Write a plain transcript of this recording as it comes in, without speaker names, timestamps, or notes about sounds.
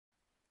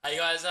Hey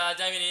guys,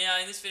 Damien here.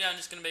 In this video, I'm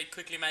just going to be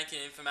quickly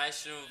making an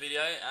informational video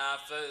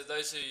for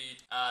those who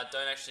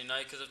don't actually know,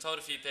 because I've told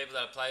a few people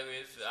that I play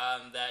with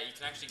that you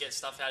can actually get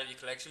stuff out of your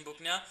collection book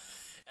now,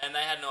 and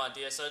they had no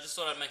idea. So I just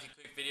thought I'd make a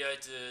quick video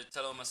to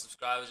tell all my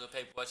subscribers or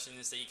people watching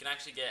this that you can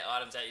actually get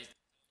items out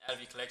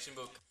of your collection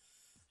book.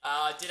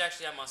 I did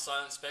actually have my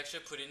Silent Spectre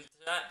put into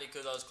that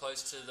because I was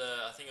close to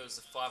I think it was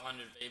the 500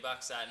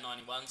 V-Bucks at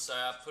 91, so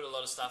I put a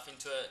lot of stuff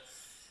into it.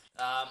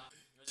 I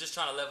was just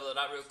trying to level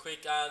it up real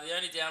quick. The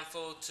only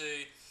downfall to,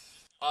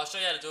 I'll show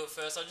you how to do it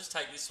first. I'll just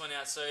take this one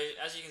out. So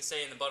as you can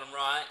see in the bottom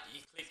right, you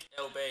click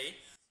LB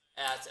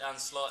out to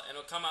unslot, and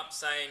it'll come up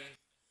saying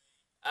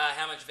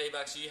how much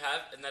V-Bucks you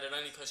have, and that it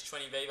only costs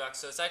 20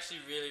 V-Bucks. So it's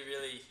actually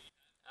really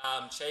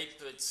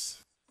cheap. It's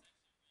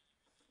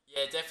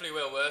yeah, definitely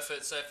well worth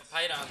it. So if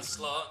I pay to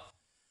unslot,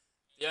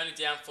 the only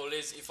downfall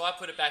is if I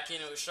put it back in,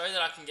 it will show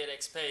that I can get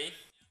XP.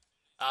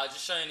 I'll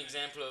just show you an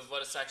example of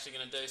what it's actually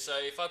going to do. So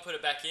if I put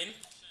it back in,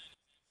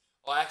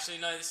 oh, actually,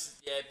 no, this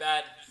is,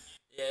 bad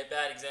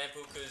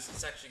example because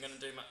it's actually going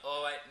to do my,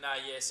 oh, wait, no,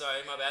 yeah,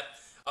 sorry, my bad.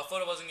 I thought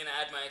it wasn't going to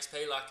add my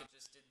XP like it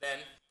just did then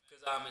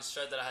because it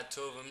showed that I had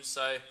two of them.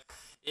 So,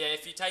 yeah,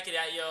 if you take it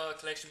out of your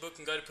collection book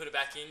and go to put it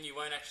back in, you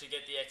won't actually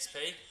get the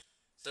XP.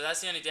 So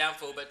that's the only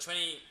downfall, but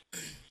 20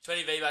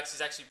 V-Bucks is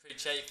actually pretty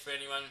cheap for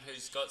anyone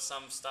who's got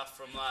some stuff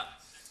from like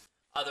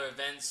other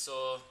events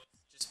or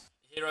just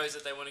heroes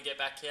that they want to get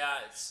back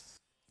out. It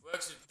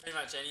works with pretty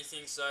much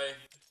anything, so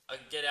I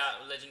could get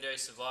out Legendary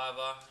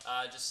Survivor.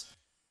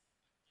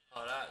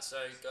 Alright, so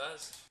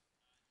guys,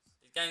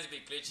 the game's a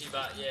bit glitchy,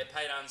 but yeah,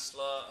 paid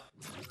unslot,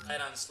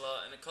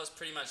 and it costs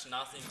pretty much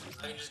nothing.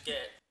 I can just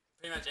get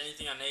pretty much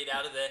anything I need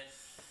out of there.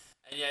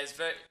 And yeah, it's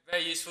very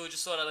useful.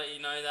 Just thought I'd let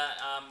you know that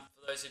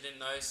for those who didn't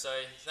know. So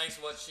thanks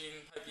for watching.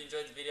 Hope you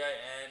enjoyed the video,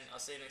 and I'll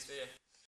see you next video.